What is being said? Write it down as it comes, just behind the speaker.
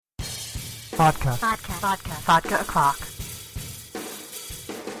Vodka. Vodka o'clock.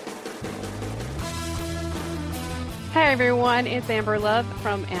 Hi everyone, it's Amber Love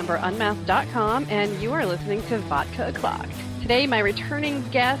from AmberUnmasked.com, and you are listening to Vodka O'Clock. Today my returning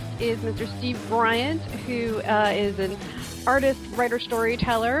guest is Mr. Steve Bryant, who is an artist, writer,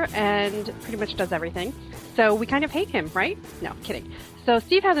 storyteller, and pretty much does everything. So we kind of hate him, right? No, kidding. So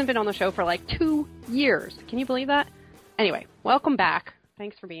Steve hasn't been on the show for like 2 years. Can you believe that? Anyway, welcome back.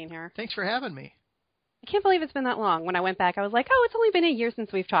 Thanks for being here. Thanks for having me. I can't believe it's been that long. When I went back, I was like, oh, it's only been a year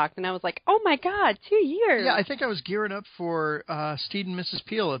since we've talked. And I was like, oh my God, 2 years. Yeah, I think I was gearing up for Steed and Mrs.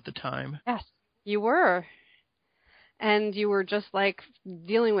 Peel at the time. Yes, you were. And you were just like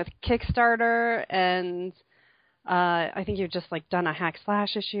dealing with Kickstarter, and I think you've just like done a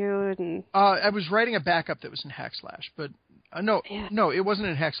Hack/Slash issue. And I was writing a backup that was in Hack/Slash, but no, it wasn't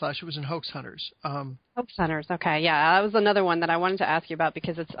in Hack/Slash. It was in Hoax Hunters. Hoax Hunters, okay, yeah, that was another one that I wanted to ask you about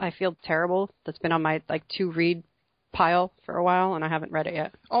because I feel terrible. That's been on my like to read pile for a while, and I haven't read it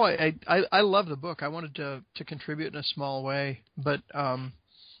yet. Oh, I love the book. I wanted to contribute in a small way, but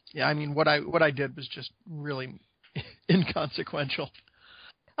yeah, I mean what I did was just really inconsequential.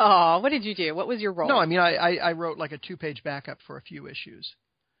 Oh, what did you do? What was your role? No, I mean I wrote like a 2-page backup for a few issues.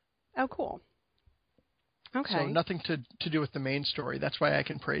 Oh, cool. Okay. So nothing to do with the main story. That's why I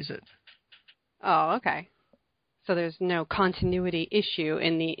can praise it. Oh, okay. So there's no continuity issue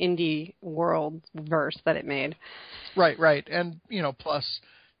in the indie world verse that it made. Right. And, plus,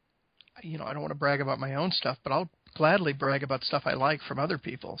 I don't want to brag about my own stuff, but I'll gladly brag about stuff I like from other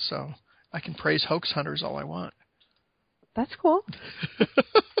people. So I can praise Hoax Hunters all I want. That's cool.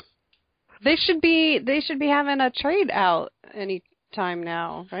 They should be having a trade out any time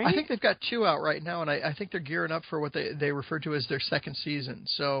now, right? I think they've got 2 out right now, and I think they're gearing up for what they refer to as their second season.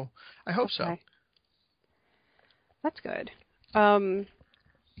 So I hope so. That's good. I'm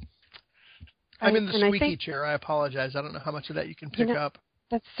in the squeaky chair. I apologize. I don't know how much of that you can pick up.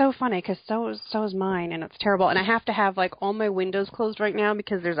 That's so funny because so is mine, and it's terrible. And I have to have like all my windows closed right now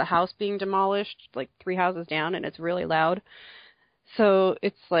because there's a house being demolished, like 3 houses down, and it's really loud. So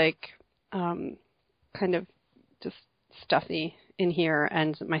it's like kind of just stuffy in here,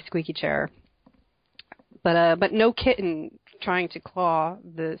 and my squeaky chair. But no kitten trying to claw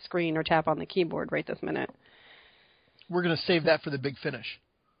the screen or tap on the keyboard right this minute. We're going to save that for the big finish.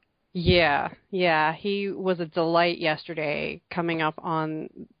 Yeah. He was a delight yesterday coming up on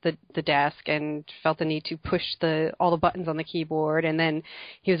the desk and felt the need to push all the buttons on the keyboard. And then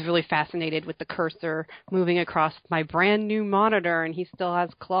he was really fascinated with the cursor moving across my brand new monitor, and he still has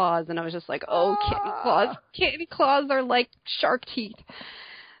claws. And I was just like, oh, kitten claws. Kitten claws are like shark teeth.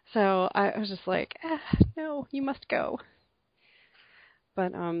 So I was just like, no, you must go.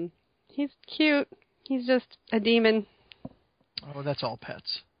 But he's cute. He's just a demon. Oh, that's all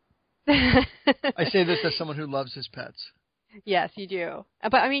pets. I say this as someone who loves his pets. Yes, you do.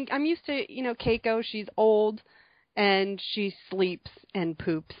 But I mean, I'm used to, Keiko, she's old and she sleeps and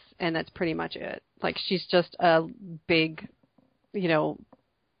poops, and that's pretty much it. Like, she's just a big,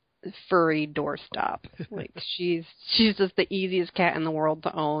 furry doorstop. Like, she's just the easiest cat in the world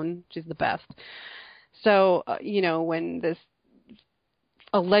to own. She's the best. So, when this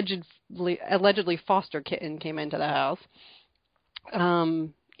allegedly foster kitten came into the house,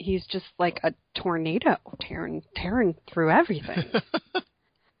 he's just like a tornado tearing through everything.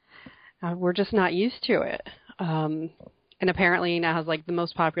 We're just not used to it. And apparently he now has like the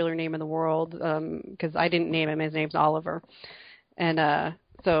most popular name in the world, because I didn't name him. His name's Oliver. And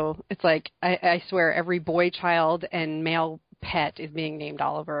so it's like, I swear every boy child and male pet is being named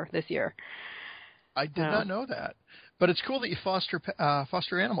Oliver this year. I did not know that. But it's cool that you foster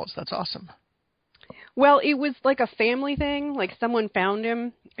animals. That's awesome. Well, it was like a family thing. Like, someone found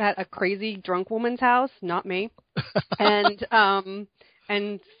him at a crazy drunk woman's house, not me, and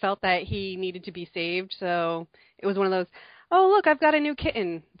felt that he needed to be saved. So it was one of those, oh, look, I've got a new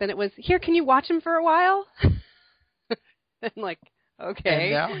kitten. Then it was, here, can you watch him for a while? And like,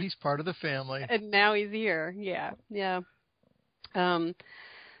 okay. And now he's part of the family. And now he's here. Yeah.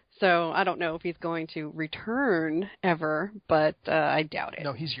 So I don't know if he's going to return ever, but I doubt it.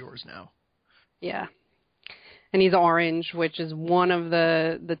 No, he's yours now. Yeah. And he's orange, which is one of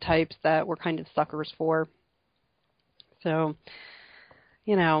the types that we're kind of suckers for. So,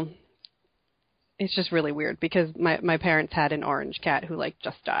 it's just really weird because my parents had an orange cat who like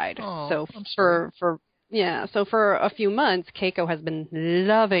just died. Oh, so I'm sorry. for a few months, Keiko has been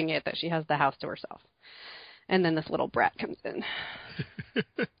loving it that she has the house to herself. And then this little brat comes in.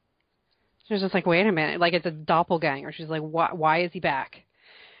 She was just like, wait a minute, like it's a doppelganger. She's like, why is he back?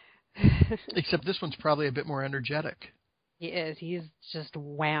 Except this one's probably a bit more energetic. He is. He's just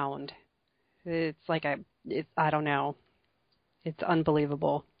wound. It's like I don't know. It's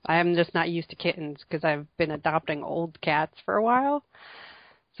unbelievable. I'm just not used to kittens because I've been adopting old cats for a while.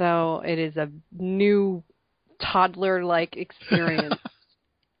 So it is a new toddler-like experience.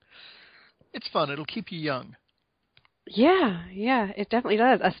 It's fun. It'll keep you young. Yeah, it definitely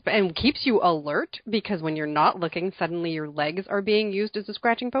does. And keeps you alert because when you're not looking, suddenly your legs are being used as a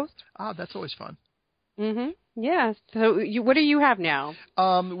scratching post. Ah, that's always fun. Mm-hmm. Yeah. So what do you have now?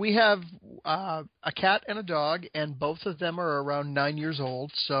 We have a cat and a dog, and both of them are around 9 years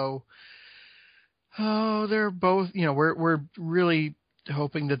old. So, they're both, we're really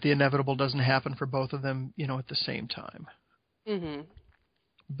hoping that the inevitable doesn't happen for both of them, at the same time. Mm-hmm.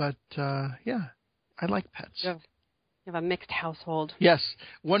 But, yeah, I like pets. You have a mixed household. Yes.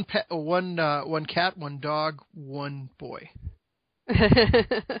 One pet, one cat, one dog, one boy.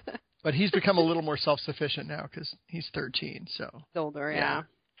 But he's become a little more self-sufficient now because he's 13. So he's older, yeah.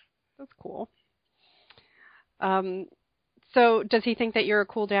 That's cool. So does he think that you're a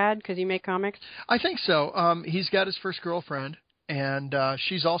cool dad because you make comics? I think so. He's got his first girlfriend, and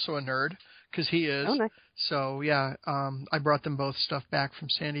she's also a nerd because he is. Oh, nice. So, yeah, I brought them both stuff back from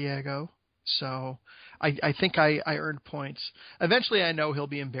San Diego. So I think I earned points. Eventually I know he'll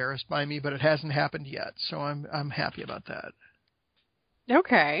be embarrassed by me, but it hasn't happened yet. So I'm happy about that.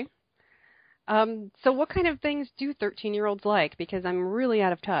 Okay. So what kind of things do 13-year-olds like? Because I'm really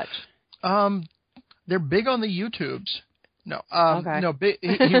out of touch. They're big on the YouTubes. No, okay. No,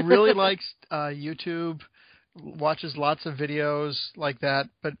 he really likes YouTube, watches lots of videos like that.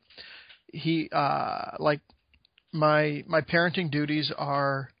 But he like my parenting duties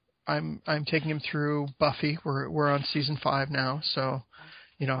are I'm taking him through Buffy. We're on season 5 now, so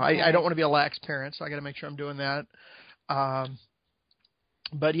I don't want to be a lax parent, so I got to make sure I'm doing that.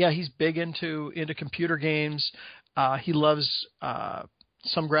 But yeah, he's big into computer games. He loves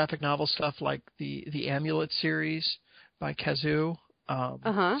some graphic novel stuff like the Amulet series by Kazoo.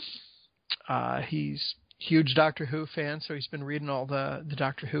 He's huge Doctor Who fan, so he's been reading all the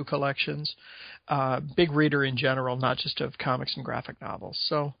Doctor Who collections. Big reader in general, not just of comics and graphic novels.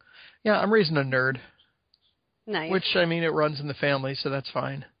 So yeah, I'm raising a nerd. Nice. Which, I mean, it runs in the family, so that's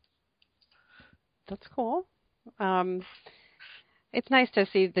fine. That's cool. It's nice to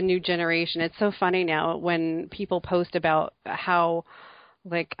see the new generation. It's so funny now when people post about how,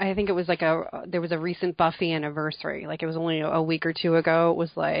 like, I think it was like there was a recent Buffy anniversary. Like, it was only a week or two ago. It was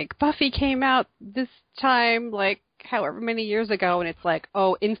like, Buffy came out this time, like, however many years ago. And it's like,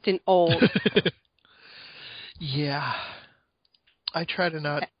 oh, instant old. Yeah. I try to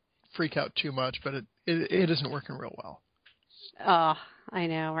not freak out too much, but it isn't working real well. I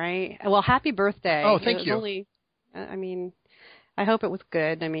know, right? Well, happy birthday. Oh, thank you. I hope it was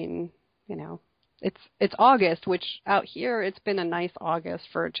good. I mean, it's August, which out here it's been a nice August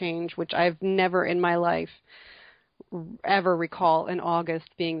for a change, which I've never in my life ever recall an August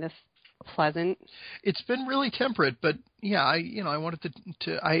being this pleasant. It's been really temperate, but yeah, I wanted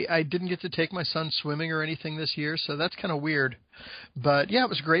I didn't get to take my son swimming or anything this year, so that's kind of weird. But yeah, it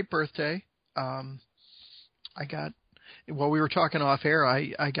was a great birthday. While we were talking off air,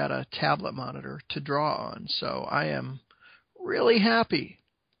 I got a tablet monitor to draw on, so I am really happy.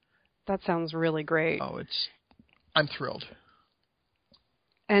 That sounds really great. Oh, I'm thrilled.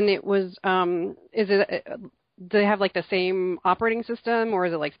 And it was, do they have like the same operating system, or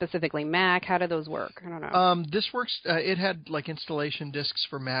is it like specifically Mac? How do those work? I don't know. This works, it had like installation discs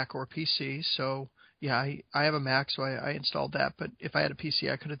for Mac or PC, so yeah, I have a Mac, so I installed that, but if I had a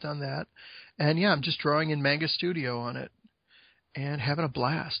PC, I could have done that. And yeah, I'm just drawing in Manga Studio on it and having a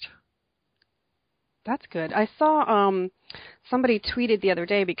blast. That's good. I saw somebody tweeted the other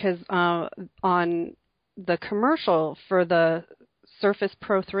day because on the commercial for the Surface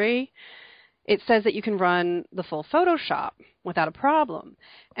Pro 3, it says that you can run the full Photoshop without a problem.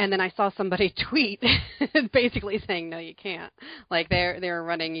 And then I saw somebody tweet basically saying, no, you can't. Like they're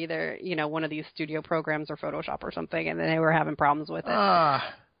running either, one of these studio programs or Photoshop or something, and then they were having problems with it.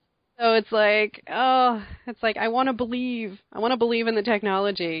 So it's like, I want to believe in the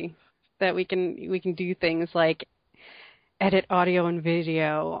technology that we can do things like edit audio and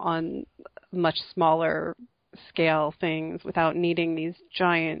video on much smaller scale things without needing these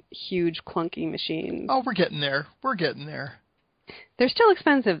giant, huge, clunky machines. Oh, we're getting there. They're still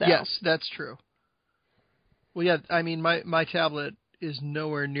expensive, though. Yes, that's true. Well, yeah, I mean, my tablet is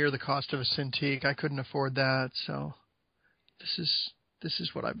nowhere near the cost of a Cintiq. I couldn't afford that, so this is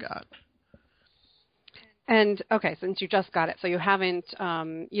what I've got. And, okay, since you just got it, so you haven't,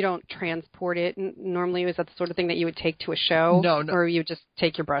 you don't transport it normally? Is that the sort of thing that you would take to a show? No. Or you just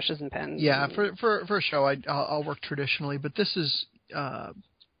take your brushes and pens? Yeah, for a show, I'll work traditionally, but this is,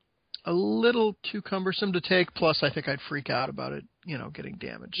 a little too cumbersome to take. Plus, I think I'd freak out about it, getting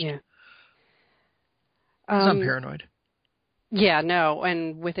damaged. Yeah. 'Cause I'm paranoid. Yeah, no,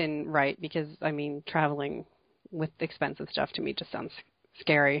 and right, because, traveling with expensive stuff to me just sounds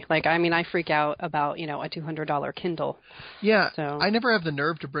scary. Like, I freak out about, a $200 Kindle. Yeah, so. I never have the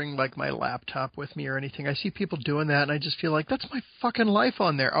nerve to bring, like, my laptop with me or anything. I see people doing that, and I just feel like, that's my fucking life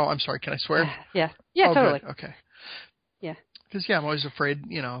on there. Oh, I'm sorry, can I swear? Yeah, oh, totally. Good. Okay. Yeah. Because, I'm always afraid,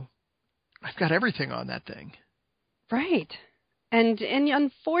 I've got everything on that thing. Right. And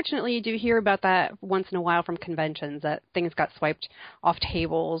unfortunately, you do hear about that once in a while from conventions, that things got swiped off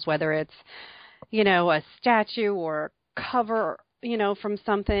tables, whether it's, a statue or a cover, from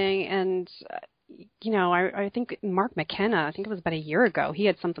something. And, I think Mark McKenna, I think it was about a year ago, he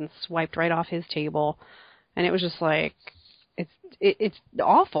had something swiped right off his table. And it was just like, it's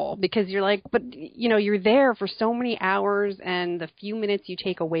awful, because you're like, but, you're there for so many hours, and the few minutes you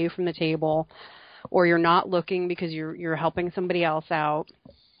take away from the table, or you're not looking because you're helping somebody else out.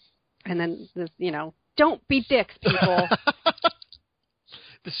 And then, don't be dicks, people.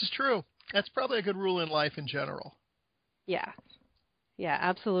 This is true. That's probably a good rule in life in general. Yeah. Yeah,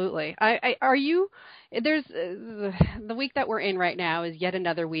 absolutely. There's the week that we're in right now is yet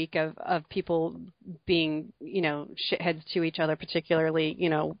another week of people being, shitheads to each other, particularly,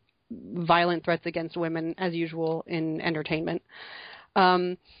 violent threats against women, as usual in entertainment.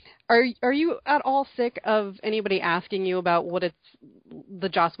 Are you at all sick of anybody asking you about what it's the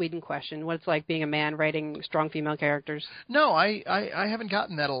Joss Whedon question, what it's like being a man writing strong female characters? No, I haven't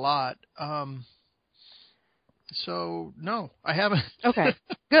gotten that a lot. So no, I haven't. Okay,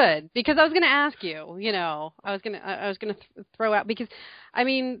 good, because I was going to ask you. I was going to throw out, because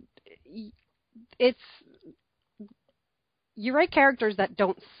it's, you write characters that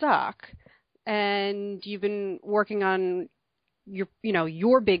don't suck, and you've been working on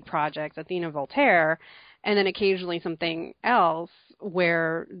your big projects, Athena Voltaire, and then occasionally something else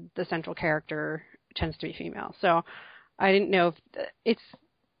where the central character tends to be female. So I didn't know if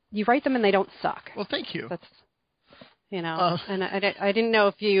you write them and they don't suck. Well, thank you. That's, and I didn't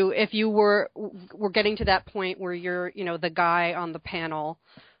know if you were getting to that point where you're, the guy on the panel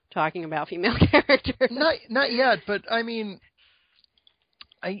talking about female characters. Not yet, but when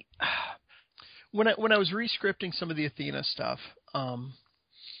I was re-scripting some of the Athena stuff, and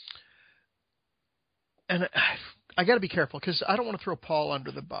I got to be careful because I don't want to throw Paul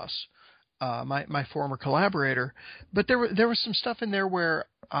under the bus, my former collaborator, but there was some stuff in there where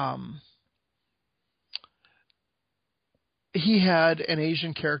he had an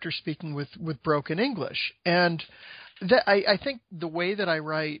Asian character speaking with broken English, and that I think the way that I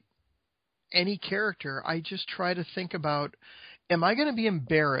write any character, I just try to think about, am I going to be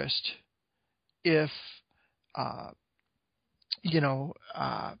embarrassed if a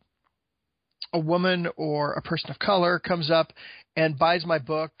woman or a person of color comes up and buys my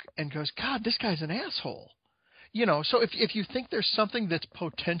book and goes, God, this guy's an asshole. So if you think there's something that's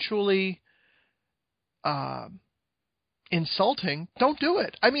potentially insulting, don't do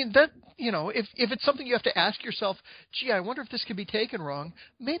it. If it's something you have to ask yourself, gee, I wonder if this could be taken wrong,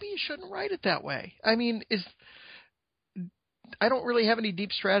 maybe you shouldn't write it that way. I don't really have any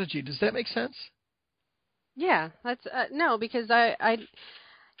deep strategy. Does that make sense? Yeah, that's no, because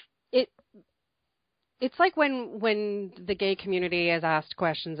it's like when the gay community has asked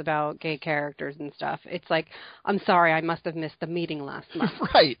questions about gay characters and stuff. It's like, I'm sorry, I must have missed the meeting last month.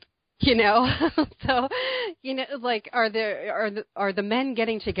 Right. So, like, are the men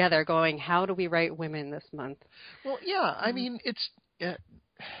getting together going, how do we write women this month? Well, yeah,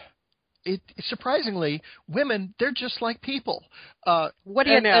 it's surprisingly, women, they're just like people. What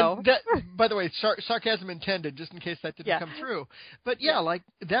do you know? And that, by the way, sarcasm intended, just in case that didn't come through. But like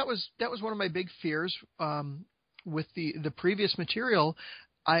that was one of my big fears with the previous material.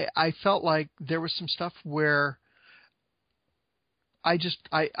 I felt like there was some stuff where I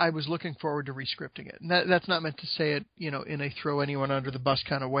was looking forward to re-scripting it. And that's not meant to say it, in a throw anyone under the bus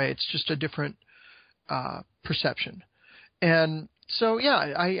kind of way. It's just a different perception. And so, yeah,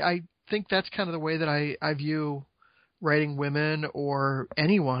 I think that's kind of the way that I view writing women or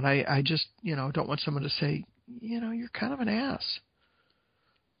anyone. I just, don't want someone to say, you're kind of an ass.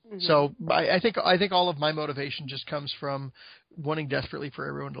 Mm-hmm. So I think all of my motivation just comes from wanting desperately for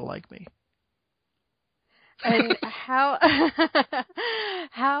everyone to like me. And how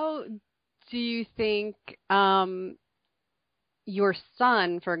do you think your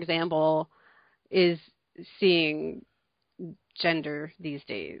son, for example, is seeing gender these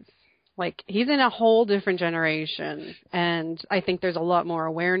days? Like, he's in a whole different generation, and I think there's a lot more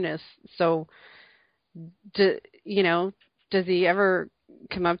awareness. So, does he ever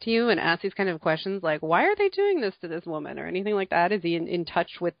come up to you and ask these kind of questions, like, why are they doing this to this woman or anything like that? Is he in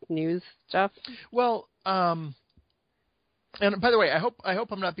touch with news stuff? Well, and by the way, I hope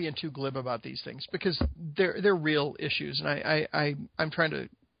I'm not being too glib about these things, because they're real issues, and I'm trying to,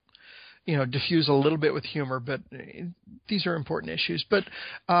 diffuse a little bit with humor, but these are important issues. But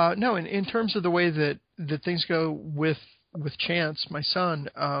no, in terms of the way that things go with Chance, my son,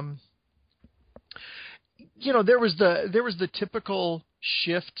 there was the typical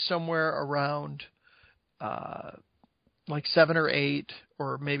shift somewhere around like 7 or 8,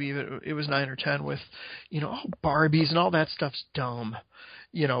 or maybe it was 9 or 10, with Barbies and all that stuff's dumb.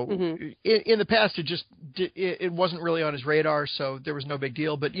 In the past it wasn't really on his radar, so there was no big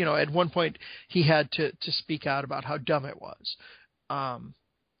deal. But at one point he had to speak out about how dumb it was,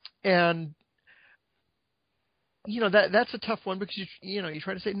 and that's a tough one, because you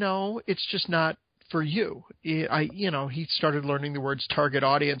try to say, no, it's just not for you. He started learning the words target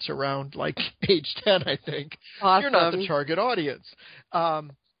audience around like age 10, I think. Awesome. You're not the target audience.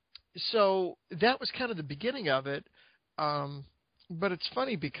 So that was kind of the beginning of it. But it's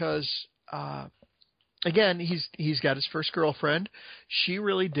funny because, again, he's got his first girlfriend. She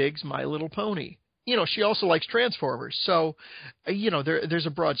really digs My Little Pony. She also likes Transformers. So, there's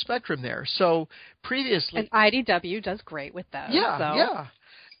a broad spectrum there. So previously, and IDW does great with those. Yeah.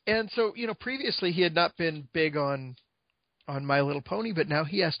 And so, previously he had not been big on My Little Pony, but now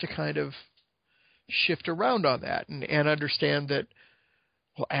he has to kind of shift around on that and understand that,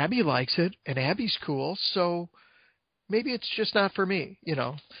 well, Abby likes it and Abby's cool, so maybe it's just not for me,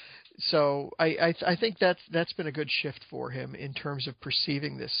 So I think that's been a good shift for him in terms of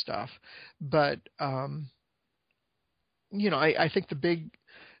perceiving this stuff. But I think the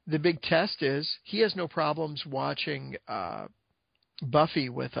big test is he has no problems watching Buffy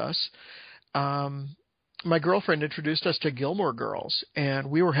with us. My girlfriend introduced us to Gilmore Girls,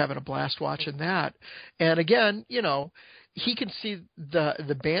 and we were having a blast watching that. And again, he can see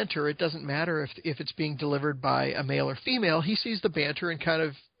the banter. It doesn't matter if it's being delivered by a male or female. He sees the banter, and kind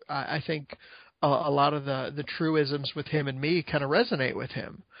of, I think a lot of the truisms with him and me kind of resonate with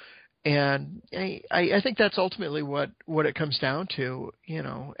him. And I think that's ultimately what it comes down to,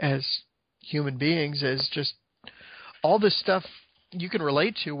 as human beings, is just all this stuff you can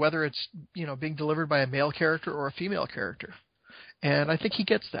relate to, whether it's, being delivered by a male character or a female character. And I think he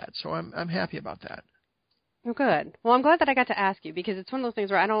gets that. So I'm happy about that. Oh, good. Well, I'm glad that I got to ask you, because it's one of those things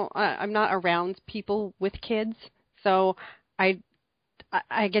where I'm not around people with kids, so I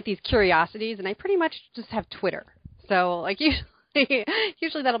get these curiosities, and I pretty much just have Twitter. So, like,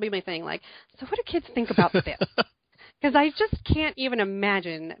 usually that'll be my thing. Like, so what do kids think about this? Because I just can't even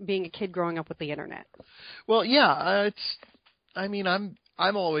imagine being a kid growing up with the internet. Well, yeah, I'm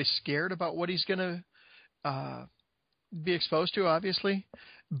always scared about what he's going to be exposed to, obviously,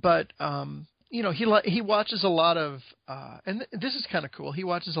 but he watches a lot of, and this is kind of cool. He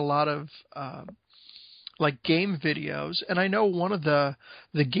watches a lot of like game videos, and I know one of the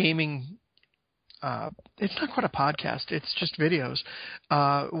gaming. It's not quite a podcast; it's just videos.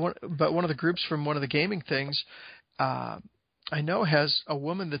 But one of the groups from one of the gaming things, I know, has a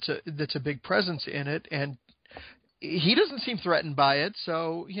woman that's a big presence in it, and he doesn't seem threatened by it.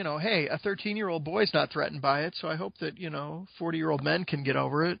 So, hey, a 13-year-old boy's not threatened by it. So I hope that 40-year-old men can get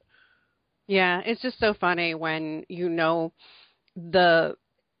over it. Yeah, it's just so funny when the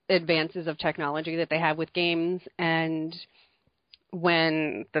advances of technology that they have with games, and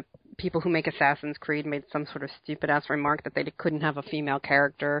when the people who make Assassin's Creed made some sort of stupid-ass remark that they couldn't have a female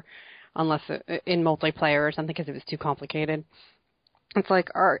character unless in multiplayer or something because it was too complicated. It's like,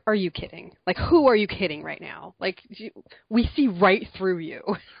 are you kidding? Like, who are you kidding right now? Like, we see right through you.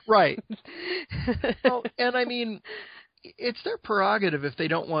 Right. Well, and I mean, it's their prerogative if they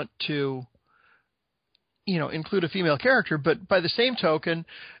don't want to, include a female character. But by the same token,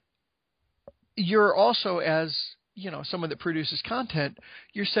 you're also, as, someone that produces content,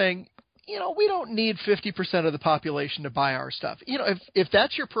 you're saying, we don't need 50% of the population to buy our stuff. If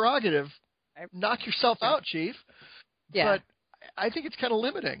that's your prerogative, knock yourself out, Chief. Yeah. But I think it's kind of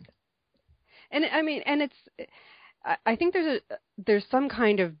limiting. And I mean, and I think there's some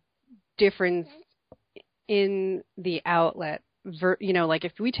kind of difference in the outlet. Like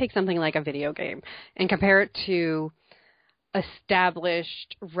if we take something like a video game and compare it to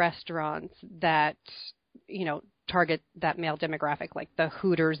established restaurants that, target that male demographic, like the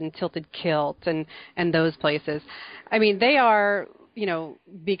Hooters and Tilted Kilt and those places. I mean, they are,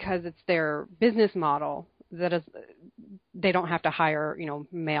 because it's their business model, that is, they don't have to hire,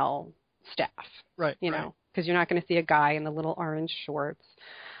 male staff. Right. Because you're not going to see a guy in the little orange shorts.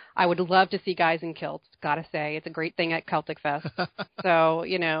 I would love to see guys in kilts. Gotta say, it's a great thing at Celtic Fest. So,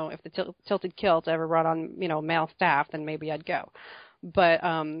 if the tilted kilt ever brought on, male staff, then maybe I'd go. But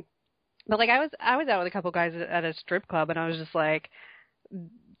like I was out with a couple guys at a strip club, and I was just like,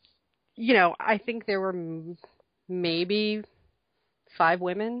 I think there were maybe 5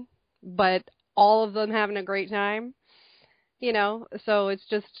 women, but all of them having a great time, so it's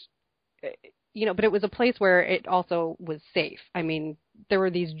just, but it was a place where it also was safe. I mean, there were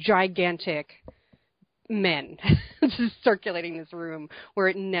these gigantic men just circulating this room where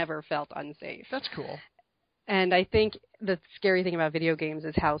it never felt unsafe. That's cool. And I think the scary thing about video games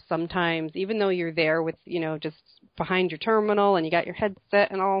is how sometimes, even though you're there with, just behind your terminal and you got your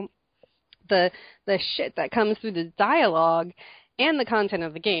headset and all, the shit that comes through the dialogue and the content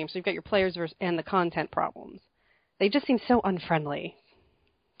of the game, so you've got your players and the content problems, they just seem so unfriendly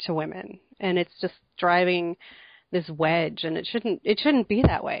to women. And it's just driving this wedge, and it shouldn't be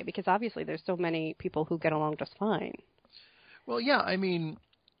that way, because obviously there's so many people who get along just fine. Well, yeah, I mean,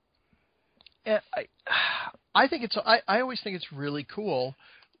 I think I always think it's really cool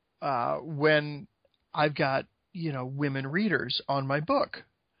when I've got, women readers on my book.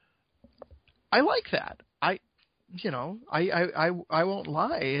 I like that. I won't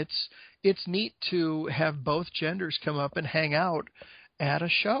lie. It's neat to have both genders come up and hang out at a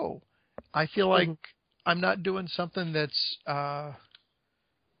show. I feel like I'm not doing something that's, I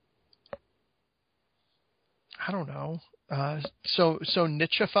don't know, so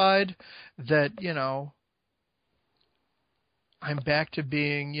nichified that, I'm back to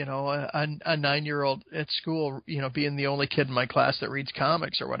being, a 9-year-old at school, being the only kid in my class that reads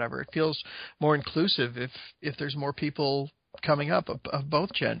comics or whatever. It feels more inclusive if there's more people coming up of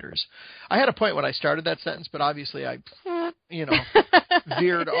both genders. I had a point when I started that sentence, but obviously I,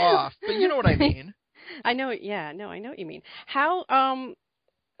 veered off. But you know what I mean. I know. Yeah, no, I know what you mean. How,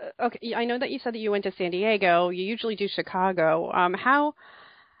 okay, I know that you said that you went to San Diego. You usually do Chicago.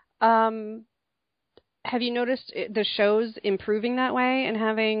 Have you noticed the shows improving that way and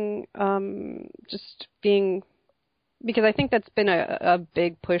having just being, because I think that's been a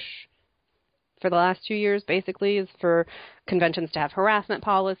big push for the last 2 years, basically, is for conventions to have harassment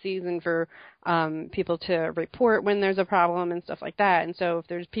policies and for people to report when there's a problem and stuff like that. And so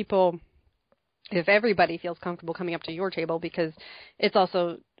if everybody feels comfortable coming up to your table, because it's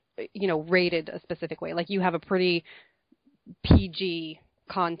also, rated a specific way, like you have a pretty PG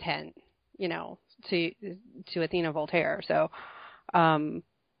content, to Athena Voltaire. So,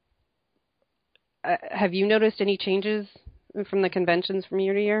 have you noticed any changes from the conventions from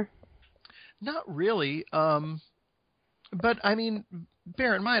year to year? Not really. But I mean,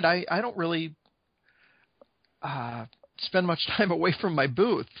 bear in mind, I don't really spend much time away from my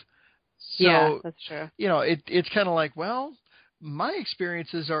booth. So, yeah, that's true. It's kind of like, well, my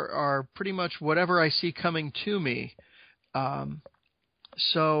experiences are pretty much whatever I see coming to me.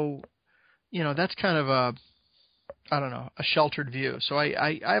 So, that's kind of a sheltered view. So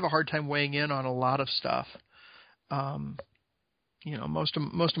I have a hard time weighing in on a lot of stuff. Most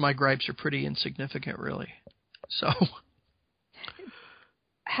of my gripes are pretty insignificant, really. So,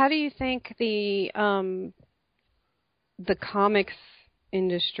 how do you think the comics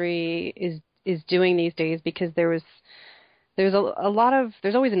industry is doing these days? Because there's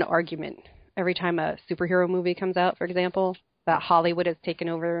always an argument every time a superhero movie comes out, for example, that Hollywood has taken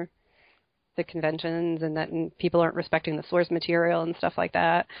over the conventions and that people aren't respecting the source material and stuff like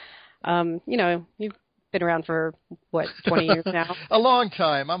that. You've been around for, 20 years now? A long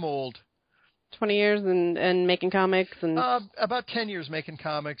time. I'm old. 20 years and making comics? And about 10 years making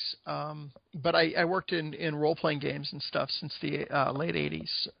comics. But I worked in role-playing games and stuff since the late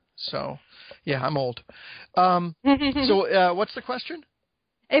 80s. So, yeah, I'm old. So what's the question?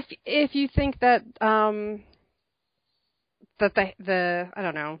 If you think that the I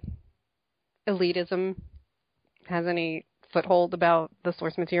don't know, elitism has any foothold about the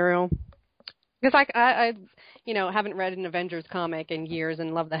source material? Because I haven't read an Avengers comic in years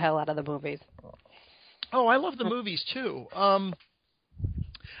and love the hell out of the movies. Oh, I love the movies too.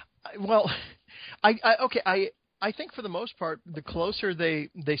 Well, I think for the most part, the closer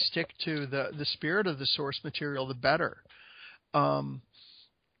they stick to the spirit of the source material, the better.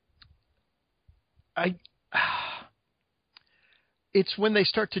 It's when they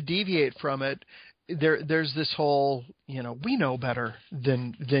start to deviate from it, there's this whole, we know better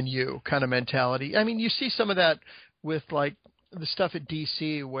than you kind of mentality. I mean, you see some of that with like the stuff at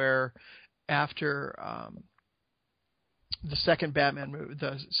DC where after the second Batman movie,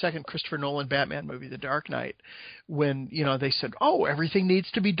 the second Christopher Nolan Batman movie, The Dark Knight, when, they said, oh, everything needs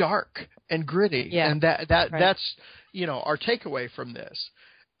to be dark and gritty. Yeah, and that's, our takeaway from this.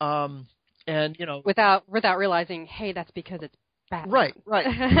 And without realizing, hey, that's because it's Batman. Right.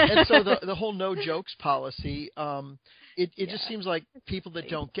 And so the whole no jokes policy, it just seems like people that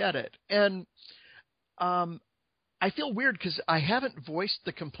don't get it. And I feel weird because I haven't voiced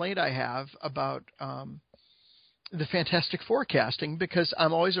the complaint I have about the Fantastic Four casting, because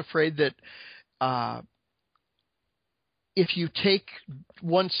I'm always afraid that if you take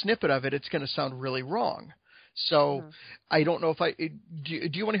one snippet of it, it's going to sound really wrong. So I don't know if do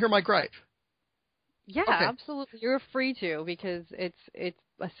you want to hear my gripe? Yeah, okay. Absolutely. You're free to, because it's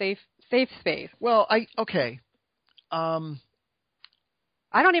a safe space. Well, I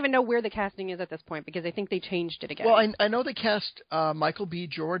don't even know where the casting is at this point, because I think they changed it again. Well, I know they cast Michael B.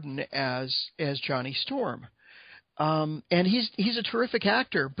 Jordan as Johnny Storm, and he's a terrific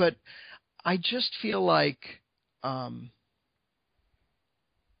actor, but I just feel like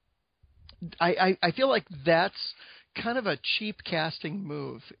I feel like that's kind of a cheap casting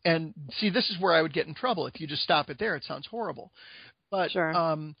move. And see, this is where I would get in trouble. If you just stop it there, it sounds horrible. But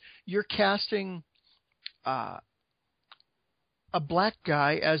sure. You're casting a black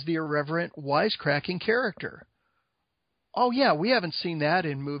guy as the irreverent, wisecracking character. Oh yeah, we haven't seen that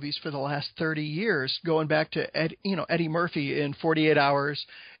in movies for the last 30 years, going back to Eddie Murphy in 48 Hours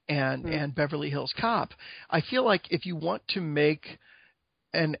and Beverly Hills Cop. I feel like if you want to make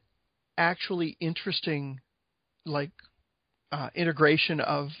an actually interesting integration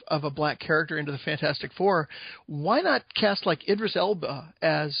of a black character into the Fantastic Four, why not cast like Idris Elba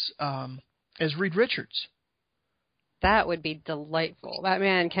as Reed Richards? That would be delightful. That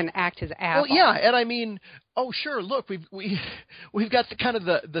man can act his ass off. Well, yeah, and I mean, oh sure, look, we've got the kind of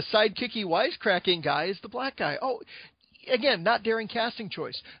the sidekicky wisecracking guy is the black guy. Oh, again, not daring casting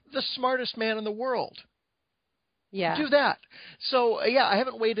choice. The smartest man in the world. Yeah. Do that. So, yeah, I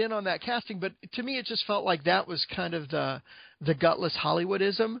haven't weighed in on that casting, but to me it just felt like that was kind of the gutless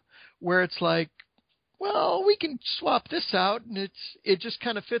Hollywoodism, where it's like, well, we can swap this out, and it just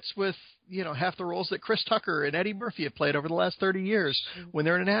kind of fits with, half the roles that Chris Tucker and Eddie Murphy have played over the last 30 years when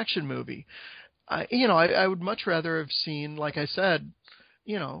they're in an action movie. I would much rather have seen, like I said,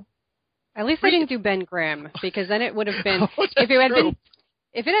 At least they didn't do Ben Grimm, because then it would have been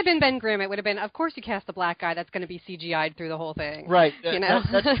If it had been Ben Grimm, it would have been, of course you cast the black guy, that's going to be CGI'd through the whole thing. Right.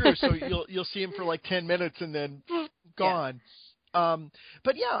 That's true. So you'll see him for like 10 minutes and then gone. Yeah.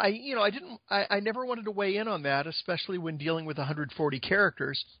 But yeah, I never wanted to weigh in on that, especially when dealing with 140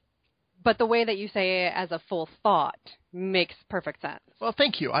 characters. But the way that you say it as a full thought makes perfect sense. Well,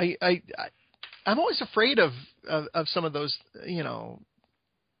 thank you. I'm always afraid of some of those, No,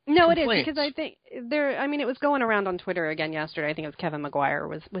 complaints. It is, because I think it was going around on Twitter again yesterday. I think it was Kevin McGuire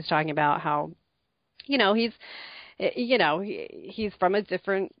was talking about how, he's from a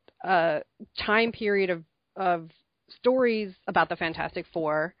different time period of stories about the Fantastic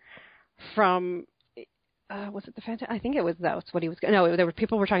Four from, was it the Fantastic? I think it was, that's what he was, no, there were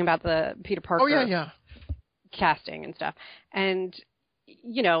people were talking about the Peter Parker casting and stuff. And,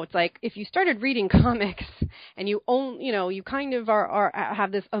 it's like if you started reading comics and you kind of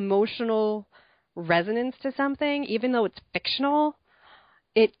have this emotional resonance to something, even though it's fictional,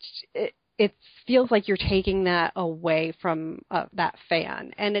 it feels like you're taking that away from that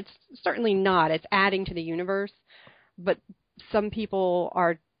fan. And it's certainly not. It's adding to the universe, but some people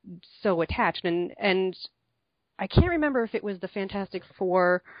are so attached. And I can't remember if it was the Fantastic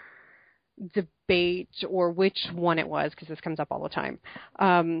Four debate or which one it was, because this comes up all the time,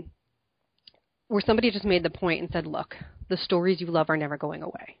 where somebody just made the point and said, look, the stories you love are never going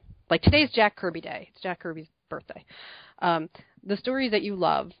away. Like today's Jack Kirby Day. It's Jack Kirby's birthday. The stories that you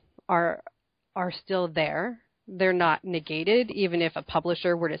love are still there. They're not negated, even if a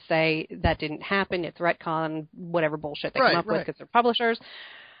publisher were to say that didn't happen, it's retcon, whatever bullshit they come up with because they're publishers.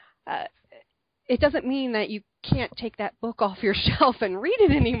 It doesn't mean that you can't take that book off your shelf and read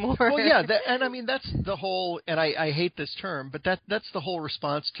it anymore. Well, yeah, that's the whole, and I hate this term, but that's the whole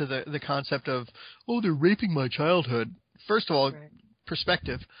response to the concept of, oh, they're raping my childhood. First of all,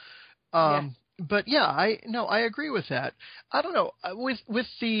 perspective. But yeah, I agree with that. I don't know, with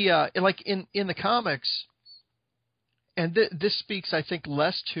the, like in the comics, and this speaks, I think,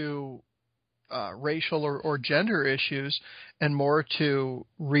 less to racial or gender issues and more to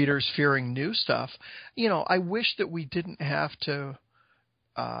readers fearing new stuff. I wish that we didn't have to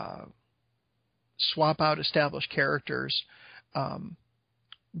swap out established characters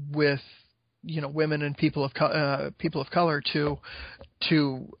with women and people of color to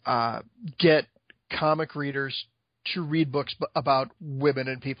get comic readers to read books about women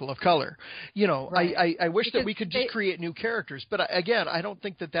and people of color. I wish that we could just create new characters, but again, I don't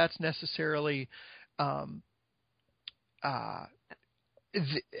think that that's necessarily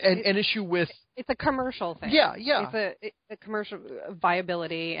an issue with. It's a commercial thing. Yeah. It's a commercial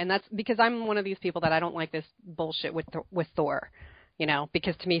viability, and that's because I'm one of these people that I don't like this bullshit with Thor,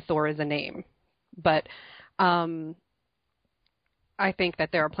 because to me Thor is a name, but I think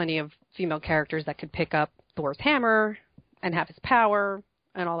that there are plenty of female characters that could pick up Thor's hammer and have his power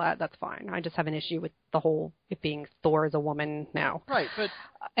and all that. That's fine. I just have an issue with the whole it being Thor as a woman now. Right, but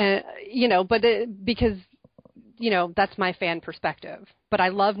because that's my fan perspective. But I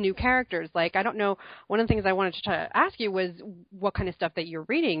love new characters. Like, I don't know, one of the things I wanted to ask you was what kind of stuff that you're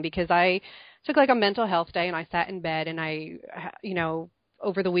reading, because I took like a mental health day and I sat in bed and I,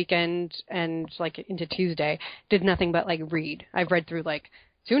 over the weekend and like into Tuesday, did nothing but like read. I've read through like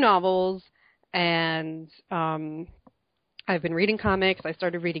 2 novels, and I've been reading comics. I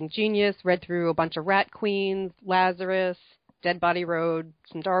started reading Genius, read through a bunch of Rat Queens, Lazarus, Dead Body Road,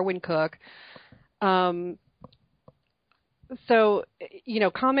 some Darwin Cook. So,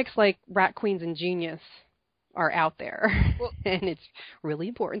 comics like Rat Queens and Genius are out there, and it's really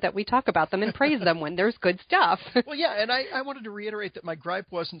important that we talk about them and praise them when there's good stuff. Well, yeah, and I wanted to reiterate that my gripe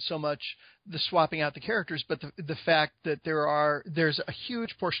wasn't so much the swapping out the characters, but the fact that there's a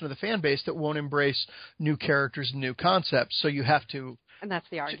huge portion of the fan base that won't embrace new characters and new concepts, so you have to... And that's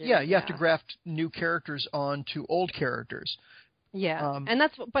the argument. Yeah, you have to graft new characters onto old characters. Yeah, and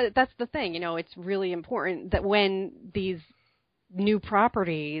that's the thing, it's really important that when these new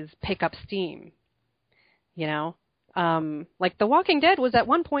properties pick up steam, like The Walking Dead was at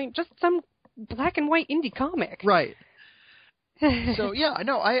one point just some black and white indie comic. Right. So yeah,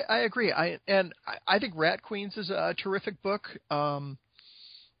 no, I agree. I think Rat Queens is a terrific book.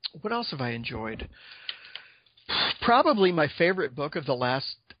 What else have I enjoyed? Probably my favorite book of the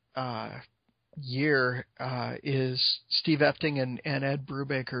last year is Steve Epting and Ed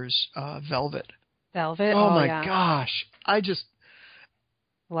Brubaker's Velvet. Velvet? Oh my gosh. I just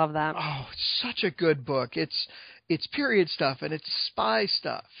love that. Oh, it's such a good book. It's period stuff and it's spy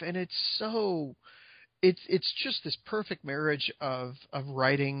stuff, and it's just this perfect marriage of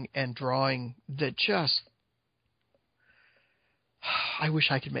writing and drawing that just I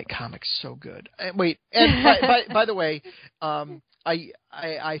wish I could make comics so good. Wait, and by the way,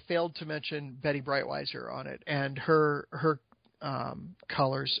 I failed to mention Betty Brightweiser on it, and her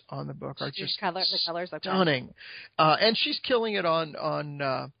colors on the book are just the colors stunning. And she's killing it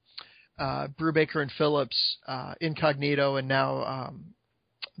on Brubaker and Phillips, Incognito, and now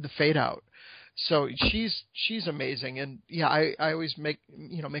The Fade Out. So she's amazing, and yeah, I always make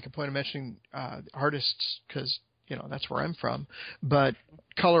a point of mentioning artists because that's where I'm from, but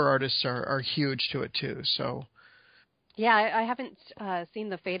color artists are huge to it too. So yeah, I haven't seen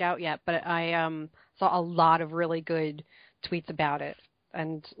The Fade Out yet, but I saw a lot of really good tweets about it,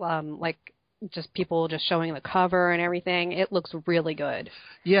 and like just people just showing the cover and everything. It looks really good.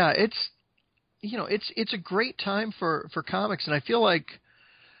 Yeah, it's a great time for comics, and I feel like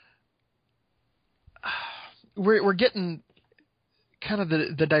we're getting kind of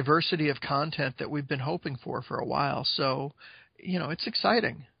the diversity of content that we've been hoping for a while. So, it's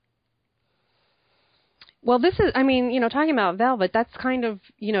exciting. Well, this is, talking about Velvet, that's kind of,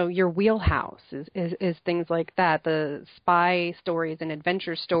 your wheelhouse is things like that, the spy stories and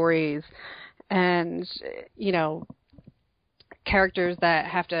adventure stories and, characters that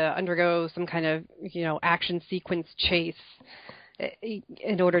have to undergo some kind of, action sequence chase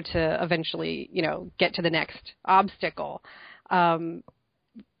in order to eventually, get to the next obstacle.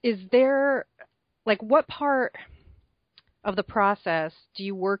 Is there, like, what part of the process do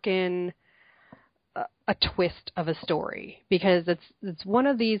you work in a twist of a story? Because it's one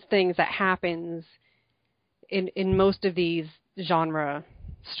of these things that happens in most of these genre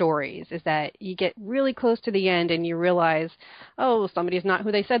stories, is that you get really close to the end and you realize, oh, somebody's not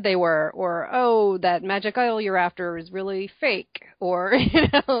who they said they were, or oh, that magic oil you're after is really fake, or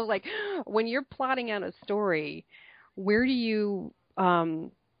like when you're plotting out a story, where do you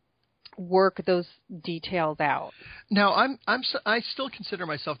work those details out? Now, I still consider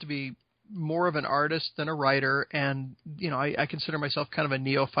myself to be more of an artist than a writer, and I consider myself kind of a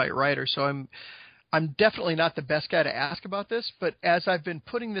neophyte writer. So I'm definitely not the best guy to ask about this. But as I've been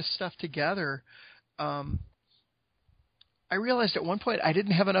putting this stuff together, I realized at one point I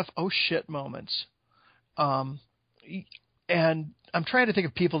didn't have enough oh shit moments, and I'm trying to think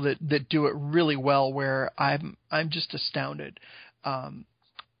of people that do it really well, where I'm just astounded.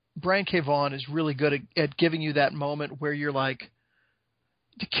 Brian K. Vaughan is really good at giving you that moment where you're like,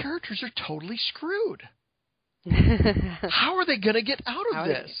 the characters are totally screwed. How are they going to get out of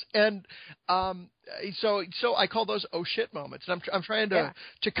this? And so I call those oh shit moments, and I'm trying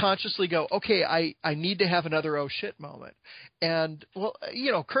to consciously go, okay, I need to have another oh shit moment, and well,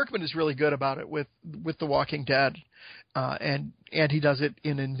 Kirkman is really good about it with The Walking Dead, and he does it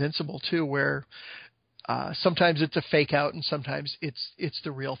in Invincible too, where sometimes it's a fake out and sometimes it's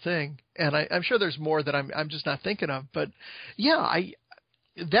the real thing, and I'm sure there's more that I'm just not thinking of, but yeah,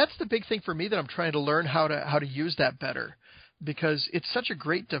 that's the big thing for me that I'm trying to learn how to use that better, because it's such a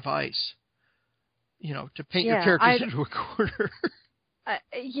great device, to paint your characters into a corner.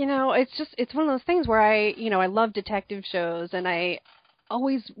 It's one of those things where I love detective shows, and I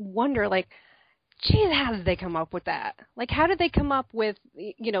always wonder, like, geez, how did they come up with that? Like, how did they come up with,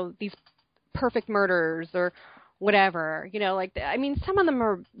 these perfect murders or whatever? Some of them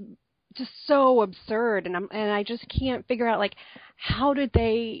are just so absurd, and I just can't figure out, like, how did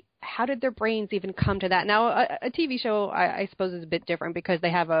their brains even come to that? Now, a TV show, I suppose, is a bit different because they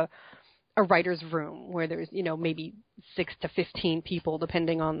have a writer's room where there's, maybe 6 to 15 people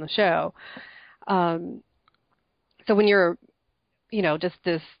depending on the show. So when you're, just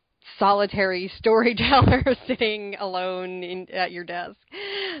this solitary storyteller sitting alone at your desk,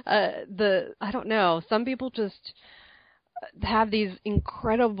 I don't know, some people just have these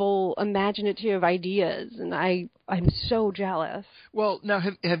incredible imaginative ideas, and I'm so jealous. Well, now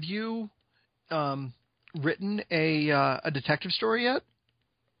have you written a detective story yet?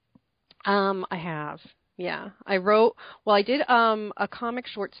 I have. Yeah. I did a comic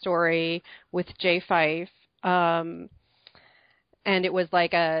short story with Jay Fife. And it was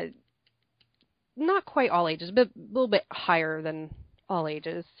like not quite all ages, but a little bit higher than all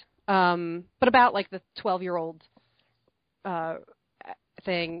ages. But about like the 12-year-old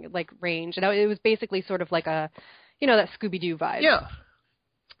thing, like range. And it was basically sort of like that Scooby-Doo vibe. Yeah.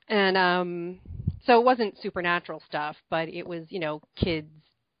 And so it wasn't supernatural stuff, but it was, kids,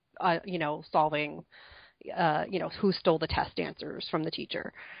 solving, who stole the test answers from the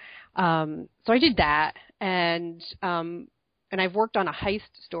teacher. So I did that, and I've worked on a heist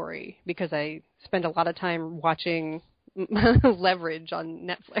story because I spend a lot of time watching Leverage on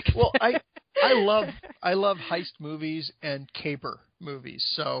Netflix. Well, I love heist movies and caper movies.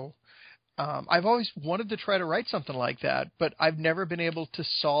 So I've always wanted to try to write something like that, but I've never been able to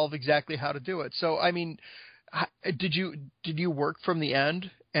solve exactly how to do it. So I mean, did you work from the end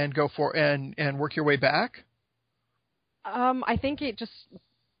and go for and work your way back? I think it just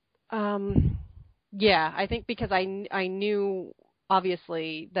I think because I knew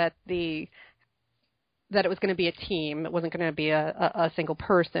obviously that that it was going to be a team. It wasn't going to be a single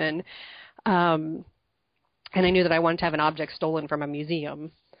person. And I knew that I wanted to have an object stolen from a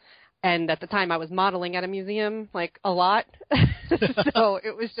museum. And at the time I was modeling at a museum, like a lot. So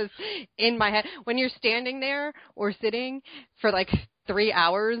it was just in my head. When you're standing there or sitting for like 3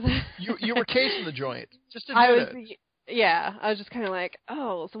 hours. You were casing the joint. Just admit it. Yeah, I was just kind of like,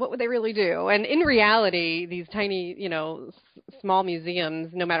 oh, so what would they really do? And in reality, these tiny, small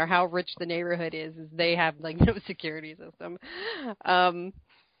museums, no matter how rich the neighborhood is they have like no security system.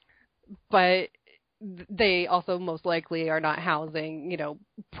 But they also most likely are not housing,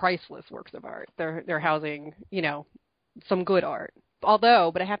 priceless works of art. They're housing, some good art.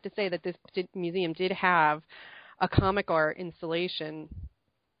 But I have to say that this museum did have a comic art installation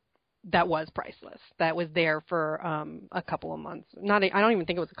that was priceless. That was there for a couple of months. I don't even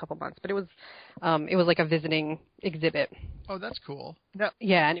think it was a couple of months, but it was like a visiting exhibit. Oh, that's cool.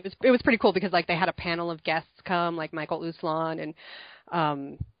 Yeah, and it was pretty cool because like they had a panel of guests come, like Michael Uslan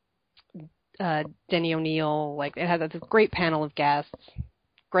and Denny O'Neil. Like it had this great panel of guests.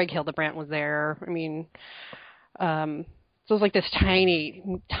 Greg Hildebrandt was there. I mean, so it was like this tiny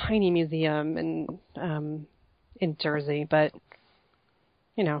museum in Jersey, but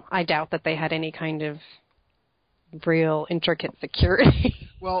I doubt that they had any kind of real intricate security.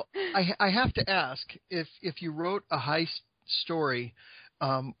 Well, I have to ask, if you wrote a heist story,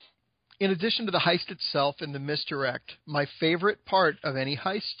 in addition to the heist itself and the misdirect, my favorite part of any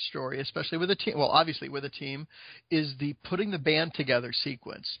heist story, especially with a team, well, obviously with a team, is the putting the band together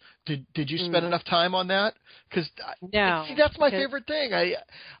sequence. Did you spend enough time on that? Because no, that's my favorite thing.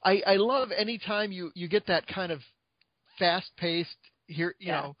 I love any time you get that kind of fast-paced. Here's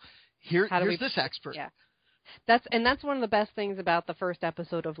this expert. Yeah, that's one of the best things about the first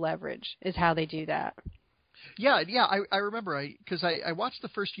episode of Leverage is how they do that. Yeah. I remember because I watched the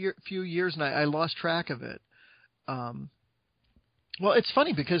first few years and I lost track of it. Well, it's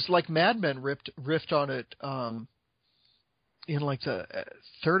funny because like Mad Men riffed on it in like the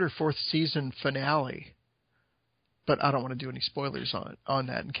third or fourth season finale. but I don't want to do any spoilers on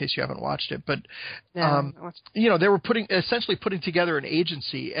that in case you haven't watched it. But No, they were essentially putting together an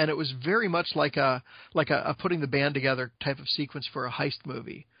agency, and it was very much like a putting the band together type of sequence for a heist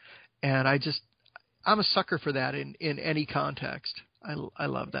movie. And I'm a sucker for that in any context. I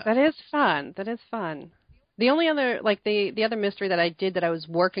love that. That is fun. The only other, like the other mystery that I did that I was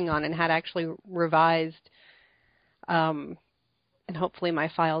working on and had actually revised, and hopefully my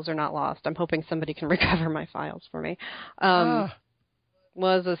files are not lost. I'm hoping somebody can recover my files for me.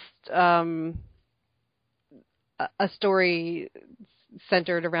 Was a story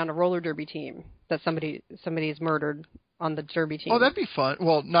centered around a roller derby team that somebody's murdered on the derby team. Oh, that'd be fun.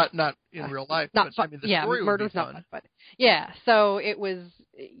 Well, not in real life. Not but, fun. I mean, the yeah, story murder's would be fun. not fun. But yeah, so it was,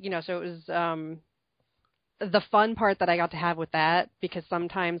 the fun part that I got to have with that, because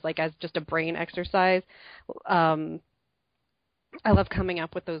sometimes, like, as just a brain exercise, I love coming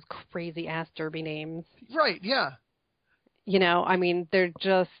up with those crazy ass derby names. Right. Yeah. I mean, they're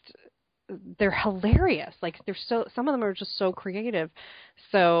hilarious. Like, some of them are just so creative.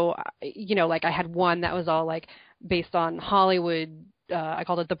 So, like I had one that was all like based on Hollywood. I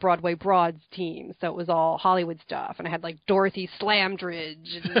called it the Broadway Broads team. So it was all Hollywood stuff. And I had like Dorothy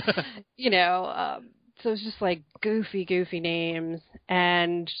Slamdridge and, so it was just like goofy names.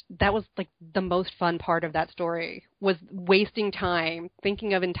 And that was like the most fun part of that story, was wasting time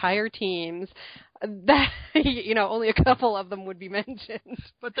thinking of entire teams that, only a couple of them would be mentioned.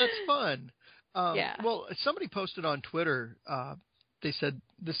 But that's fun. Yeah. Well, somebody posted on Twitter, they said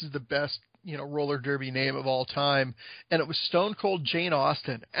this is the best, roller derby name of all time. And it was Stone Cold Jane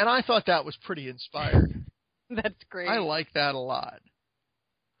Austen. And I thought that was pretty inspired. That's great. I like that a lot.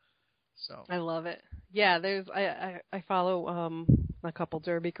 So I love it. Yeah, I follow a couple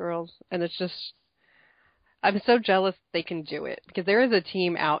derby girls, and it's just, I'm so jealous they can do it, because there is a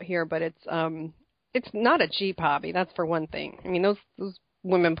team out here, but it's not a cheap hobby. That's for one thing. I mean, those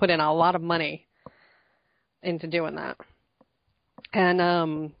women put in a lot of money into doing that, and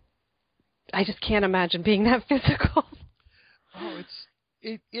I just can't imagine being that physical. Oh,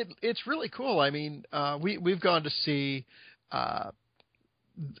 it's really cool. I mean, we've gone to see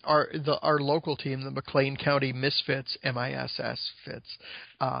our local team, the McLean County Misfits, MISS Fits,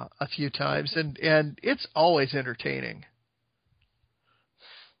 a few times, and it's always entertaining.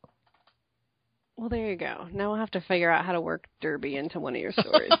 Well, there you go. Now we'll have to figure out how to work derby into one of your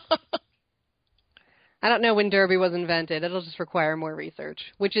stories. I don't know when derby was invented. It'll just require more research,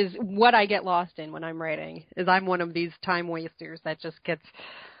 which is what I get lost in when I'm writing. Is I'm one of these time wasters that just gets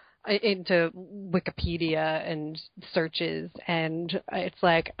into Wikipedia and searches, and it's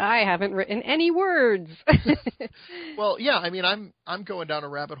like, I haven't written any words. Well, yeah, I mean, I'm going down a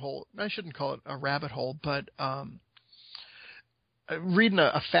rabbit hole. I shouldn't call it a rabbit hole, but reading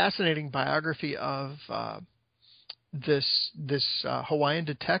a fascinating biography of this Hawaiian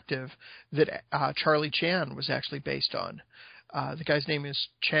detective that Charlie Chan was actually based on. The guy's name is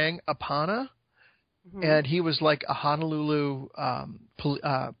Chang Apana, and he was like a Honolulu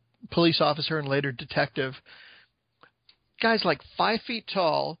police officer and later detective. Guy's like 5 feet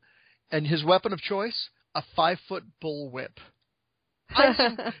tall, and his weapon of choice, a 5-foot bullwhip. I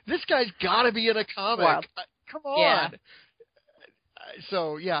mean, this guy's got to be in a comic. Wow. Come on. Yeah.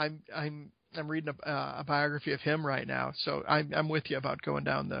 So yeah, I'm reading a biography of him right now. So I'm with you about going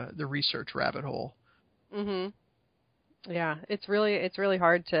down the research rabbit hole. Mhm. Yeah, it's really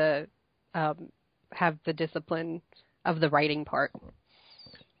hard to have the discipline of the writing part.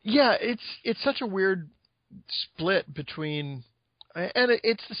 Yeah, it's such a weird split between, and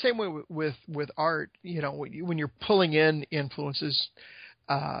it's the same way with art. When you're pulling in influences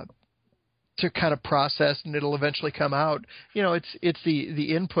to kind of process, and it'll eventually come out. It's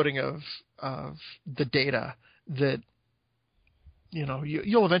the inputting of the data that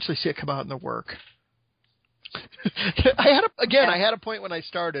you'll eventually see it come out in the work. I had a point when I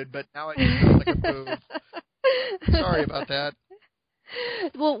started, but now I just feel like a boob. Sorry about that.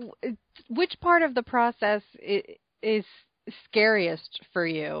 Well, which part of the process is scariest for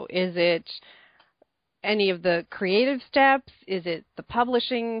you? Is it any of the creative steps? Is it the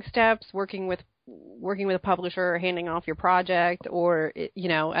publishing steps, working with a publisher, handing off your project, or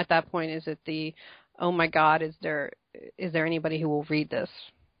at that point, is it the, oh my God, is there anybody who will read this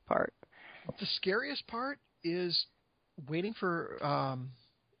part? The scariest part is waiting for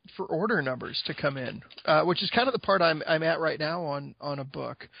order numbers to come in, which is kind of the part I'm at right now on a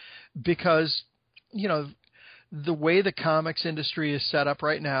book, because the way the comics industry is set up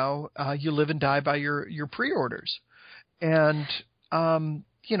right now, you live and die by your pre-orders, and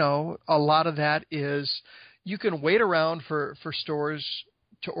a lot of that is you can wait around for stores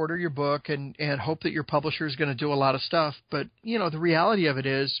to order your book and hope that your publisher is going to do a lot of stuff. But, the reality of it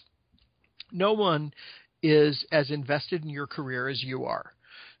is no one is as invested in your career as you are.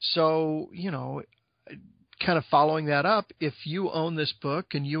 So, kind of following that up, if you own this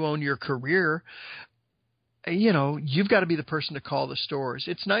book and you own your career, you've got to be the person to call the stores.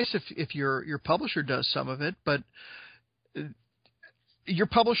 It's nice if your publisher does some of it, but your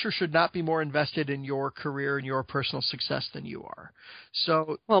publisher should not be more invested in your career and your personal success than you are.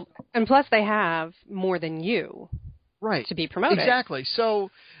 So, well, and plus they have more than you, right, to be promoted. Exactly.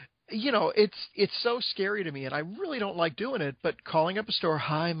 So, it's so scary to me, and I really don't like doing it. But calling up a store,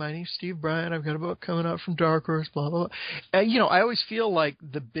 hi, my name's Steve Bryant. I've got a book coming out from Dark Horse, blah blah blah. And, I always feel like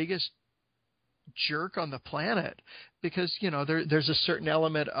the biggest jerk on the planet because there's a certain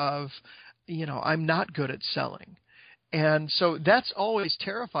element of I'm not good at selling. And so that's always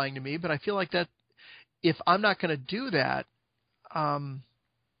terrifying to me, but I feel like that if I'm not going to do that,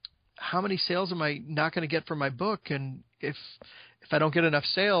 how many sales am I not going to get from my book? And if I don't get enough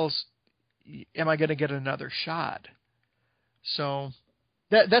sales, am I going to get another shot? So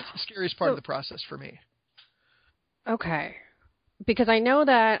that's the scariest part of the process for me. Okay. Because I know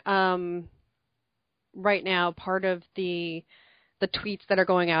that right now part of the tweets that are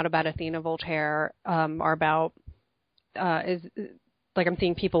going out about Athena Voltaire are about is like I'm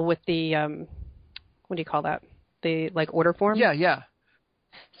seeing people with the what do you call that? The order form? Yeah.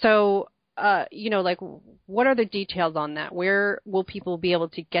 So like what are the details on that? Where will people be able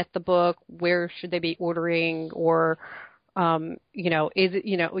to get the book? Where should they be ordering? Or is it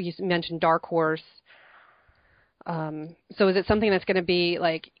you mentioned Dark Horse. So is it something that's going to be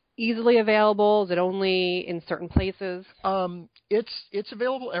easily available? Is it only in certain places? It's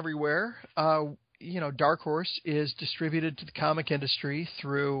available everywhere. Dark Horse is distributed to the comic industry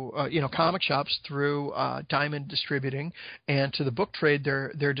through, comic shops through Diamond Distributing, and to the book trade,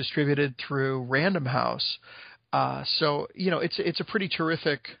 they're distributed through Random House. So it's a pretty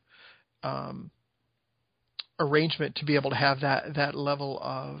terrific arrangement to be able to have that level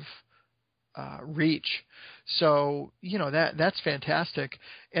of reach. So that's fantastic.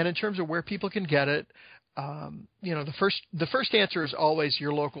 And in terms of where people can get it, the first answer is always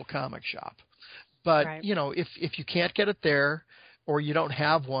your local comic shop. But, right. If you can't get it there or you don't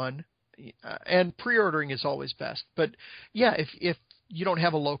have one, and pre-ordering is always best. But, yeah, if you don't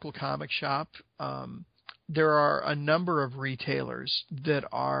have a local comic shop, there are a number of retailers that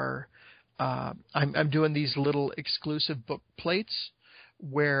are I'm doing these little exclusive book plates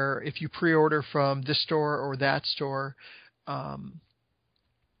where if you pre-order from this store or that store,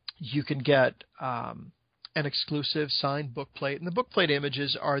 you can get an exclusive signed book plate, and the book plate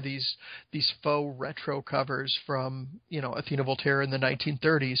images are these faux retro covers from Athena Voltaire in the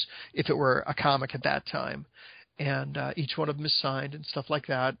 1930s, if it were a comic at that time, and each one of them is signed and stuff like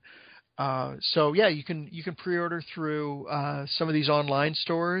that. So yeah, you can pre-order through some of these online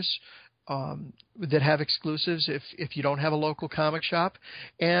stores that have exclusives if you don't have a local comic shop,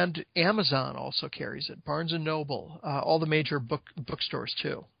 and Amazon also carries it. Barnes and Noble, all the major bookstores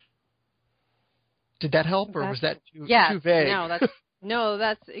too. Did that help, or was that too vague? No,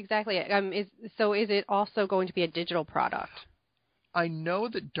 that's exactly it. Is it also going to be a digital product? I know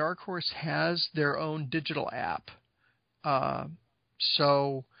that Dark Horse has their own digital app,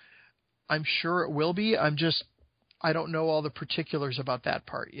 so I'm sure it will be. I don't know all the particulars about that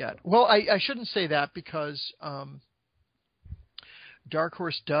part yet. Well, I shouldn't say that because Dark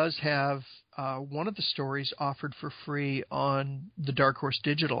Horse does have one of the stories offered for free on the Dark Horse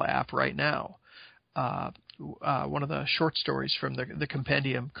digital app right now. One of the short stories from the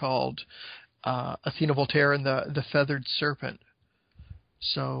compendium called Athena Voltaire and the Feathered Serpent.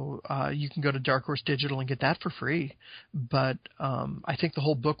 So you can go to Dark Horse Digital and get that for free. But I think the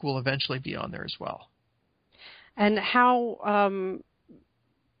whole book will eventually be on there as well. And how,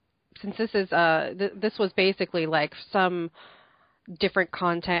 since this is this was basically like some different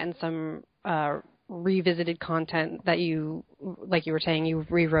content and some revisited content that you, like you were saying, you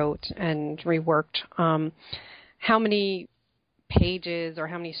rewrote and reworked. How many pages or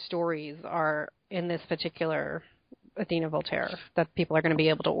how many stories are in this particular Athena Voltaire that people are going to be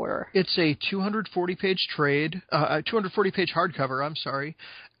able to order? It's a 240-page trade, 240-page hardcover. I'm sorry.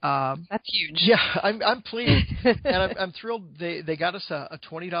 That's huge. Yeah, I'm pleased, and I'm thrilled. They got us a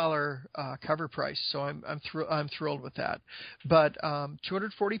 $20 cover price, so I'm thrilled with that. But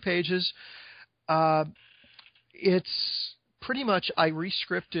 240 pages. It's pretty much I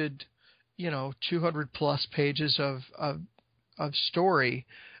rescripted, 200 plus pages of story.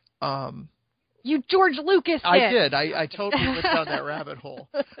 You George Lucas did. I did. I totally went down that rabbit hole.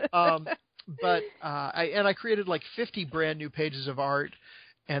 But I created like 50 brand new pages of art,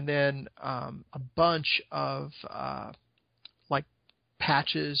 and then a bunch of like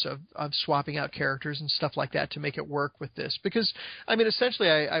patches of swapping out characters and stuff like that to make it work with this. Because, I mean, essentially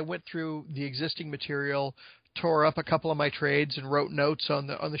I went through the existing material, tore up a couple of my trades and wrote notes on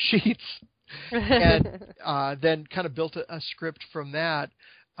the sheets, and then kind of built a script from that.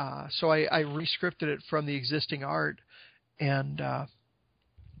 So I re-scripted it from the existing art, and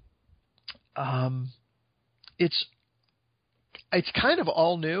it's kind of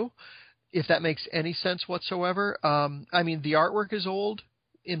all new, if that makes any sense whatsoever. I mean, the artwork is old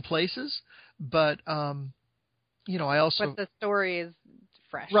in places, but I also. But the story is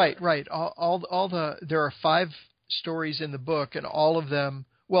fresh. Right. There are 5 stories in the book, and all of them.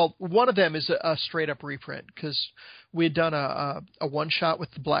 Well, one of them is a straight up reprint, because we had done a one shot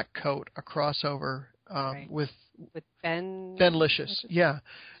with the black coat, a crossover with Ben Licious, yeah.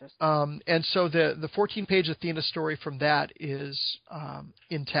 And so the 14-page Athena story from that is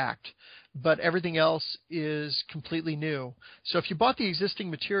intact, but everything else is completely new. So if you bought the existing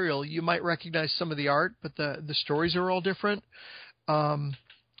material, you might recognize some of the art, but the stories are all different.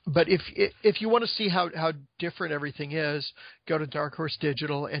 But if you want to see how different everything is, go to Dark Horse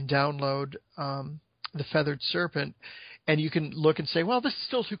Digital and download The Feathered Serpent. And you can look and say, well, this is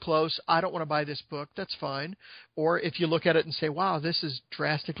still too close. I don't want to buy this book. That's fine. Or if you look at it and say, wow, this is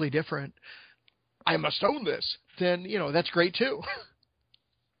drastically different, I must own this, then, that's great too.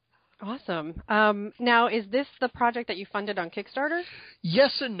 Awesome. Now, is this the project that you funded on Kickstarter?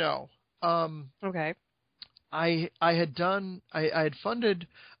 Yes and no. Okay. I had funded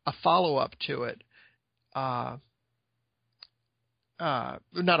a follow-up to it. Not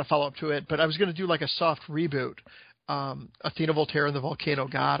a follow-up to it, but I was going to do like a soft reboot. Athena Voltaire and the Volcano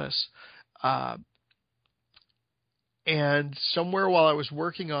Goddess. And somewhere while I was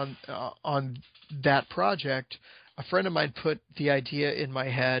working on that project, a friend of mine put the idea in my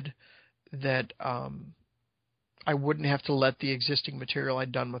head that I wouldn't have to let the existing material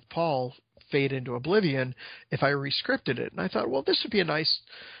I'd done with Paul fade into oblivion if I re-scripted it. And I thought, well, this would be a nice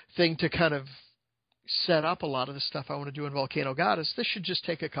thing to kind of set up a lot of the stuff I want to do in Volcano Goddess. This should just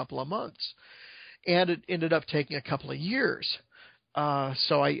take a couple of months. And it ended up taking a couple of years.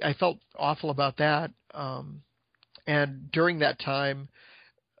 So I felt awful about that. And during that time,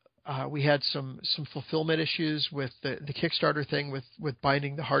 we had some fulfillment issues with the Kickstarter thing with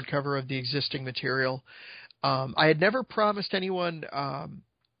binding the hardcover of the existing material. I had never promised anyone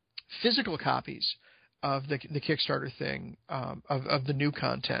physical copies of the Kickstarter thing, of the new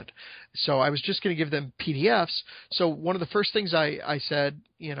content. So I was just going to give them PDFs. So one of the first things I said,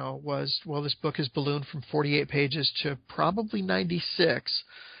 was, well, this book has ballooned from 48 pages to probably 96.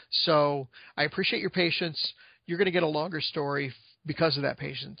 So I appreciate your patience. You're going to get a longer story because of that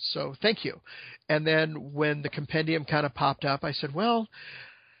patience. So thank you. And then when the compendium kind of popped up, I said, well,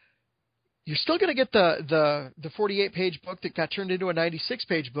 you're still going to get the 48-page book that got turned into a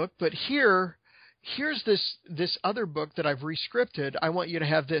 96-page book, but here's this other book that I've re-scripted. I want you to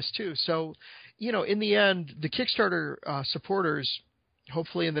have this too. So, in the end, the Kickstarter supporters,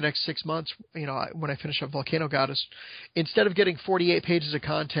 hopefully in the next 6 months, when I finish up Volcano Goddess, instead of getting 48 pages of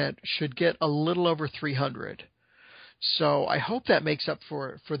content, should get a little over 300. So I hope that makes up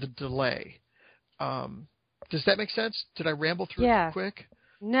for the delay. Does that make sense? Did I ramble through it quick?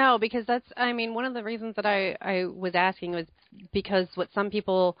 No, because one of the reasons that I was asking was because what some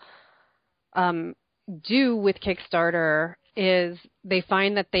people do with Kickstarter is they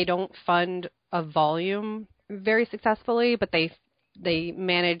find that they don't fund a volume very successfully, but they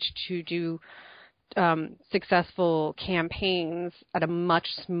manage to do successful campaigns at a much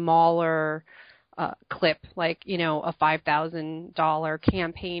smaller clip, like, a $5,000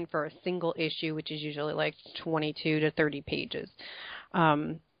 campaign for a single issue, which is usually like 22 to 30 pages.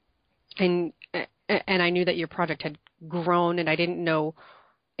 And I knew that your project had grown, and I didn't know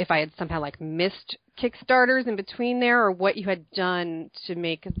if I had somehow missed Kickstarters in between there, or what you had done to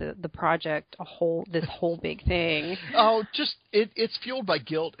make the project this whole big thing. Oh, just it's fueled by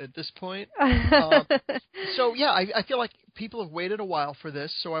guilt at this point. So yeah, I feel like people have waited a while for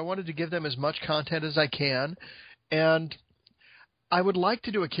this, so I wanted to give them as much content as I can, and I would like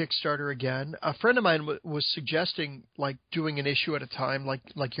to do a Kickstarter again. A friend of mine was suggesting doing an issue at a time,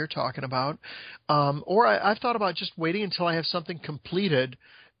 like you're talking about, or I've thought about just waiting until I have something completed,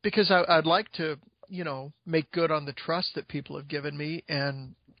 because I'd like to, make good on the trust that people have given me,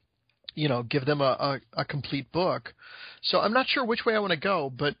 and give them a complete book. So I'm not sure which way I want to go,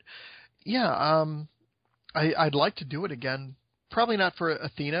 but yeah, I'd like to do it again. Probably not for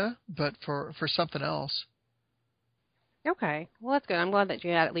Athena, but for something else. Okay. Well, that's good. I'm glad that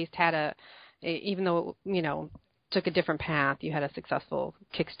you at least had even though, took a different path. You had a successful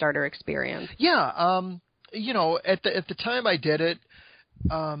Kickstarter experience. Yeah. At the time I did it,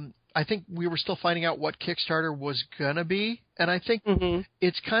 I think we were still finding out what Kickstarter was gonna be, and I think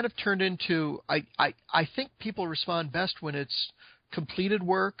it's kind of turned into. I think people respond best when it's completed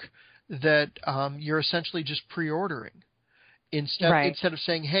work that you're essentially just pre-ordering instead of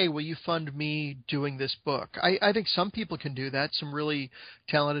saying, "Hey, will you fund me doing this book?" I think some people can do that. Some really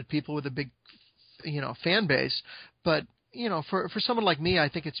talented people with a big, fan base, but for someone like me, I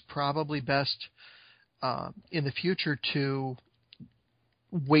think it's probably best in the future to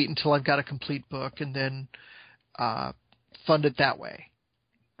wait until I've got a complete book and then fund it that way.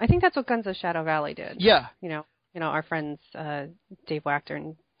 I think that's what Guns of Shadow Valley did. Yeah. Our friends Dave Wachter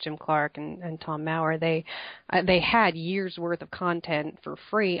and Jim Clark and Tom Maurer, they had years worth of content for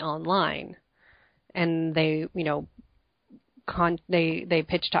free online, and they they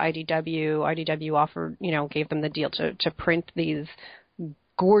pitched to IDW. IDW offered gave them the deal to print these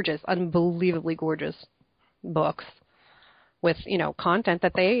gorgeous, unbelievably gorgeous books with content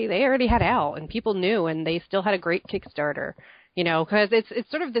that they already had out and people knew, and they still had a great Kickstarter. Because it's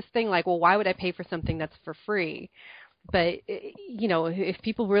sort of this thing like, well, why would I pay for something that's for free? But if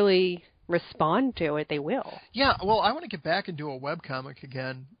people really respond to it, they will. Yeah, well, I want to get back and do a webcomic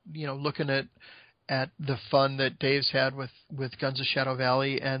again. Looking at the fun that Dave's had with Guns of Shadow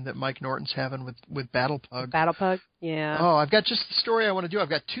Valley and that Mike Norton's having with Battle Pug. Battle Pug, yeah. Oh, I've got just the story I want to do. I've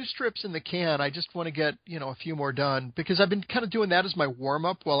got 2 strips in the can. I just want to get a few more done because I've been kind of doing that as my warm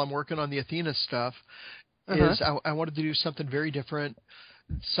up while I'm working on the Athena stuff. I wanted to do something very different,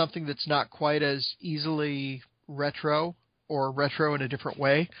 something that's not quite as easily retro or retro in a different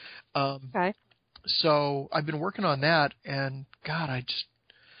way. Okay. So I've been working on that, and God,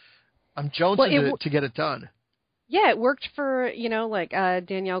 I'm jonesing to get it done. Yeah, it worked for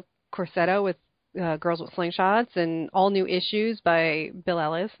Danielle Corsetto with Girls with Slingshots and all new issues by Bill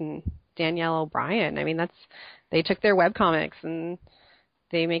Ellis and Danielle O'Brien. I mean, they took their webcomics and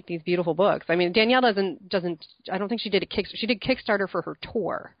they make these beautiful books. I mean, Danielle doesn't. I don't think she did she did Kickstarter for her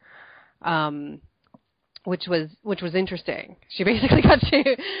tour, which was interesting. She basically got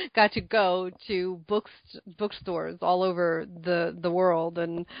to go to bookstores all over the world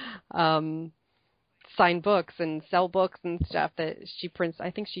and sign books and sell books and stuff that she prints.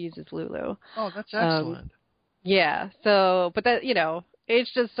 I think she uses Lulu. Oh, that's excellent. Yeah. So, but that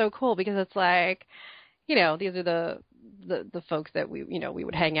it's just so cool because it's like, these are the folks that we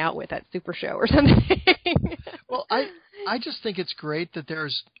would hang out with at Super Show or something. Well, I just think it's great that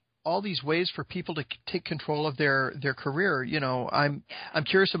there's all these ways for people to take control of their career. I'm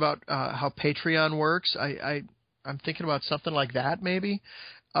curious about how Patreon works. I'm thinking about something like that maybe.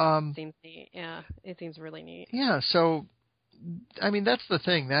 Seems neat. Yeah, it seems really neat. Yeah. So, I mean, that's the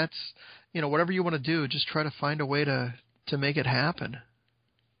thing. That's whatever you want to do, just try to find a way to make it happen.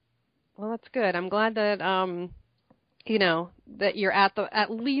 Well, that's good. I'm glad that that you're at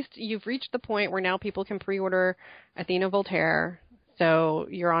least you've reached the point where now people can pre-order Athena Voltaire. So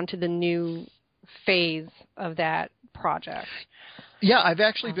you're on to the new phase of that project. Yeah, I've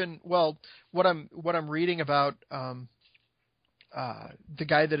actually been what I'm reading about the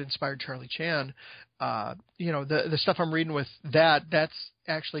guy that inspired Charlie Chan. The stuff I'm reading with that's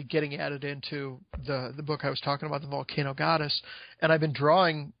actually getting added into the book I was talking about, The Volcano Goddess, and I've been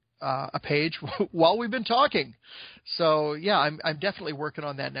drawing a page while we've been talking. So yeah, I'm definitely working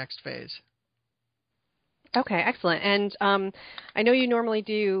on that next phase. Okay, excellent. And I know you normally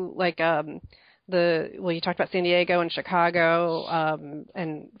do like you talked about San Diego and Chicago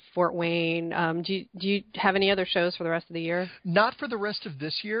and Fort Wayne. Do you have any other shows for the rest of the year? Not for the rest of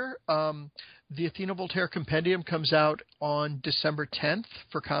this year. The Athena Voltaire Compendium comes out on December 10th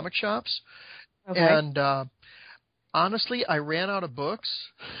for comic shops. Okay. And honestly, I ran out of books.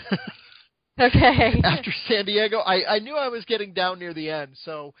 Okay. After San Diego, I knew I was getting down near the end,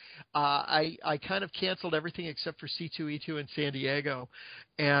 so I kind of canceled everything except for C2E2 in San Diego,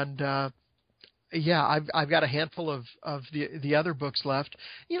 and yeah, I've got a handful of the other books left,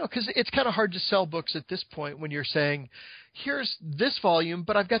 because it's kind of hard to sell books at this point when you're saying, here's this volume,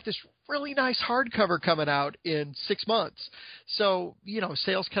 but I've got this really nice hardcover coming out in 6 months, so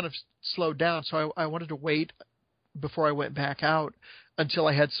sales kind of slowed down. So I wanted to wait before I went back out until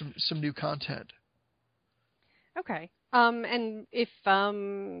I had some new content. Okay. And if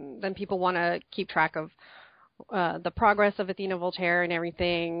then people want to keep track of the progress of Athena Voltaire and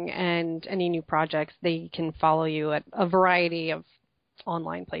everything and any new projects, they can follow you at a variety of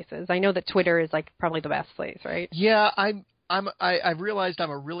online places. I know that Twitter is like probably the best place, right? Yeah, I've realized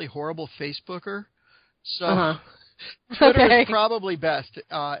I'm a really horrible Facebooker. So Twitter is probably best.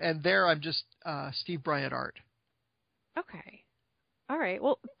 And there I'm just Steve Bryant Art. Okay. All right.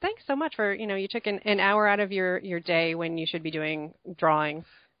 Well, thanks so much for, you took an hour out of your day when you should be doing drawing.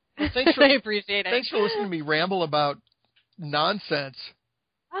 Well, thanks for, I appreciate it. Thanks for listening to me ramble about nonsense.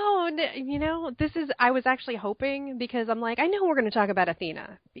 Oh, I was actually hoping, because I'm like, I know we're going to talk about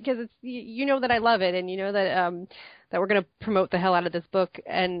Athena, because it's, that I love it, and that we're going to promote the hell out of this book,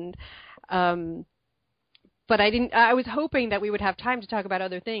 and, but I was hoping that we would have time to talk about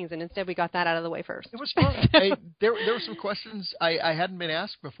other things, and instead we got that out of the way first. It was fun. There were some questions I hadn't been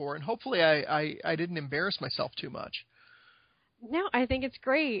asked before, and hopefully I didn't embarrass myself too much. No, I think it's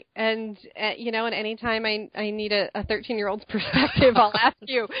great. And, and anytime I need a 13-year-old's perspective, I'll ask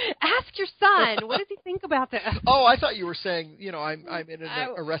you. Ask your son. What does he think about this? Oh, I thought you were saying, I'm in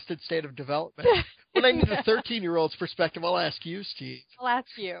an arrested state of development. When I need a 13-year-old's perspective, I'll ask you, Steve. I'll ask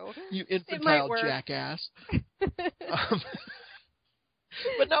you. You infantile jackass.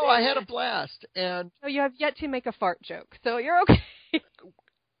 But no, I had a blast. And so you have yet to make a fart joke, so you're okay.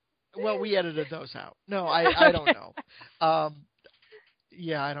 Well, we edited those out. No, I don't know.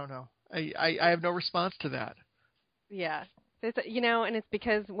 Yeah, I don't know. I have no response to that. Yeah. It's, and it's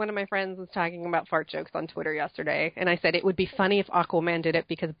because one of my friends was talking about fart jokes on Twitter yesterday, and I said it would be funny if Aquaman did it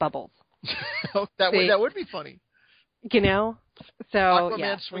because bubbles. That would be funny. So Aquaman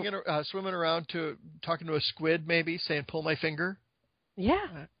yeah. Swimming around talking to a squid, maybe saying "pull my finger."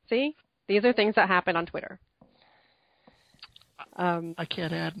 Yeah. See, these are things that happen on Twitter. I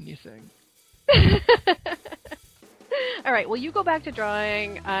can't add anything. All right. Well, you go back to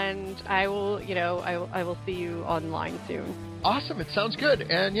drawing, and I will. I will see you online soon. Awesome. It sounds good.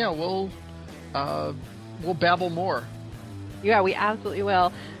 And yeah, we'll babble more. Yeah, we absolutely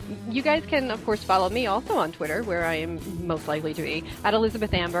will. You guys can, of course, follow me also on Twitter, where I am most likely to be, at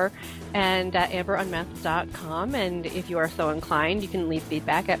Elizabeth Amber, and at amberunmasked.com. And if you are so inclined, you can leave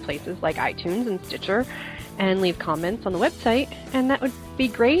feedback at places like iTunes and Stitcher, and leave comments on the website, and that would be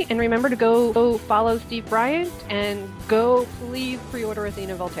great. And remember to go follow Steve Bryant, and go please pre-order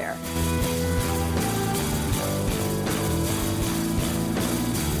Athena Voltaire.